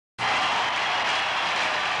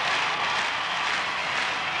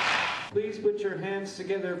Please put your hands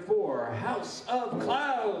together for House of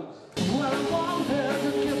Clouds. Well, I wanted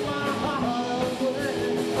to give my heart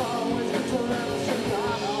away, always get to let it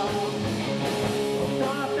down.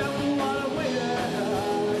 Thought that was what I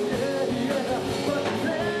waited, yeah, but the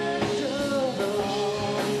pressure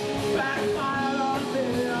backfired on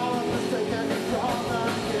me. All of the mistaken from the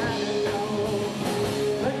get-go,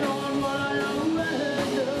 ignoring what I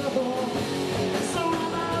already knew. So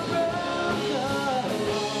I'm out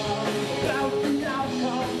without the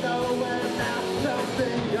outcome, knowing that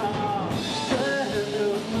something young.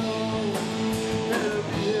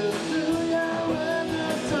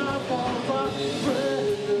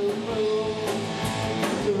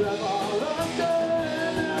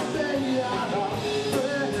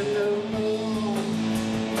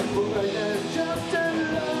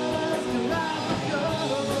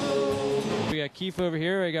 We got Keith over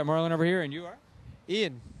here, we got Marlon over here, and you are?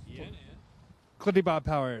 Ian. Clitty Bob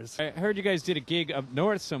Powers. I heard you guys did a gig up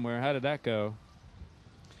north somewhere. How did that go?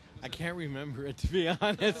 I can't remember it, to be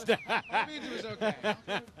honest. That means it was okay.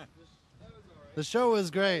 The show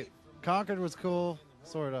was great. Concord was cool,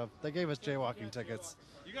 sort of. They gave us jaywalking tickets.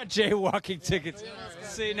 You got jaywalking tickets.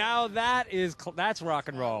 See, now that's rock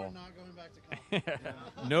and roll. We're not going back to Concord.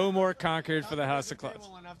 No more Concord for the House of Clouds.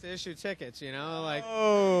 Well enough to issue tickets, you know, like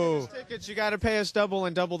Oh, tickets. You got to pay us double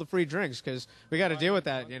and double the free drinks because we got to deal with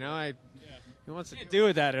that, you know. Who wants to can't do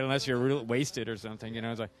with that unless you're real wasted or something. You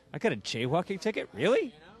know, it's like I got a jaywalking ticket.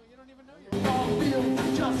 Really?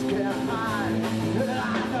 Just can't hide, and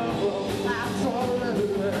I know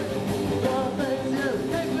absolutely the things you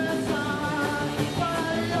think inside.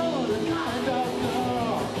 But you're the kind of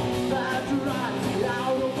girl that drives me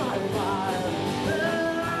out of my mind.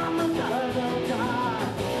 And I'm the kind of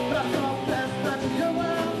guy that's the best that you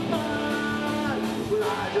will find. But I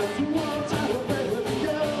just want to be with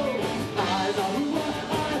you. I know what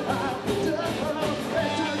I have to do.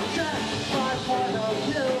 It's to check my point of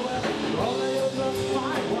view. Only you look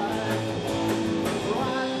my way. I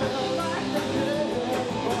feel like the kid.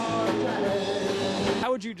 How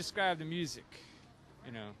would you describe the music?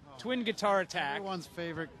 You know, twin guitar attack. Everyone's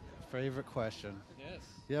favorite question. Yes.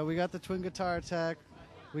 Yeah, we got the twin guitar attack.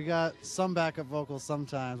 We got some backup vocals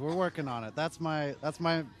sometimes. We're working on it. That's my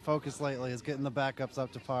focus lately is getting the backups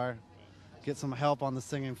up to par. Get some help on the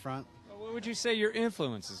singing front. Well, what would you say your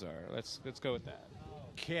influences are? Let's go with that.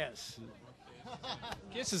 Kiss.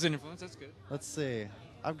 Kiss is an influence. That's good. Let's see.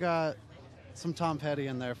 I've got some Tom Petty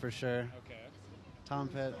in there for sure. Okay. Tom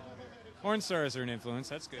Petty. Porn stars are an influence.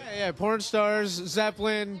 That's good. Yeah, porn stars,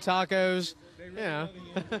 Zeppelin, tacos. Yeah.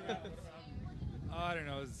 I don't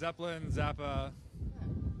know, Zeppelin, Zappa,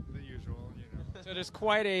 the usual, you know. So there's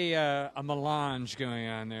quite a melange going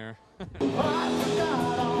on there.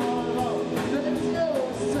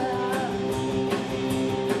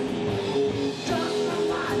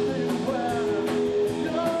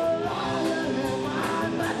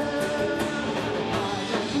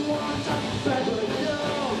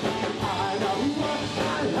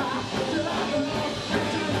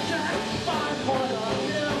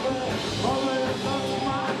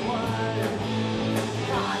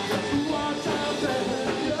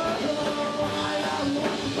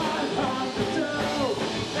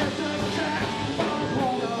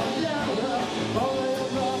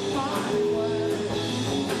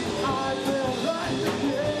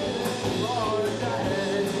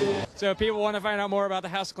 So if people want to find out more about the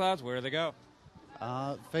House of Clouds, where do they go?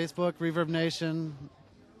 Facebook, Reverb Nation,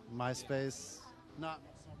 MySpace. Not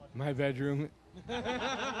so much. My bedroom.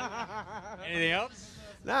 Anything else?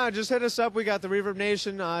 No, just hit us up. We got the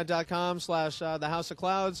reverbnation.com/the House of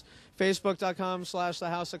Clouds, Facebook.com/the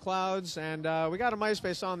House of Clouds, and we got a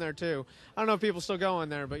MySpace on there too. I don't know if people still go in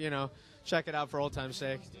there, but you know, check it out for old time's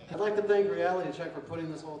sake. I'd like to thank Reality Check for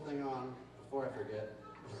putting this whole thing on before I forget.